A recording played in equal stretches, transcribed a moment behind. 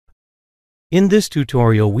In this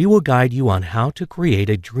tutorial, we will guide you on how to create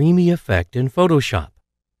a dreamy effect in Photoshop.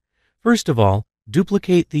 First of all,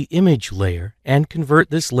 duplicate the image layer and convert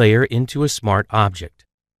this layer into a smart object.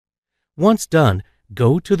 Once done,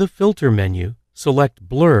 go to the Filter menu, select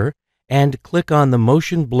Blur, and click on the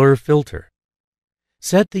Motion Blur filter.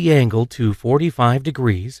 Set the angle to 45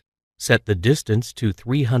 degrees, set the distance to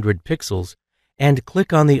 300 pixels, and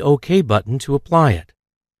click on the OK button to apply it.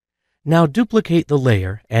 Now duplicate the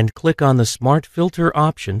layer and click on the Smart Filter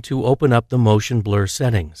option to open up the Motion Blur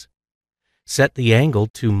settings. Set the angle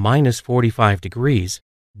to -45 degrees,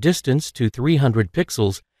 distance to 300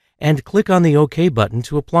 pixels, and click on the OK button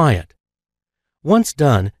to apply it. Once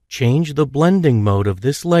done, change the blending mode of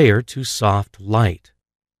this layer to Soft Light.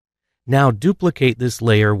 Now duplicate this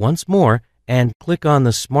layer once more and click on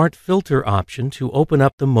the Smart Filter option to open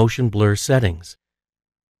up the Motion Blur settings.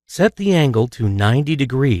 Set the angle to 90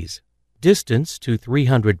 degrees, distance to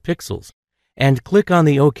 300 pixels, and click on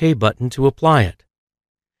the OK button to apply it.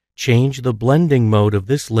 Change the blending mode of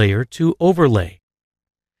this layer to Overlay.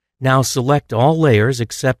 Now select all layers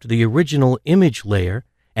except the original image layer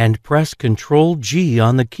and press CTRL G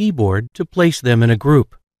on the keyboard to place them in a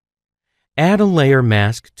group. Add a layer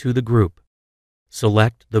mask to the group.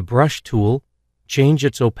 Select the Brush tool, change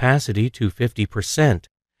its opacity to 50%,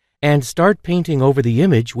 and start painting over the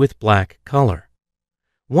image with black color.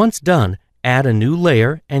 Once done, add a new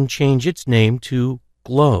layer and change its name to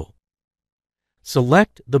Glow.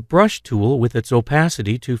 Select the Brush tool with its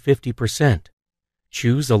opacity to 50%.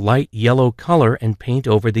 Choose a light yellow color and paint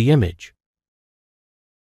over the image.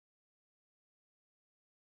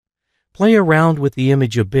 Play around with the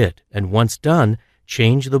image a bit, and once done,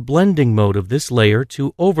 change the blending mode of this layer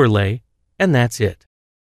to Overlay, and that's it.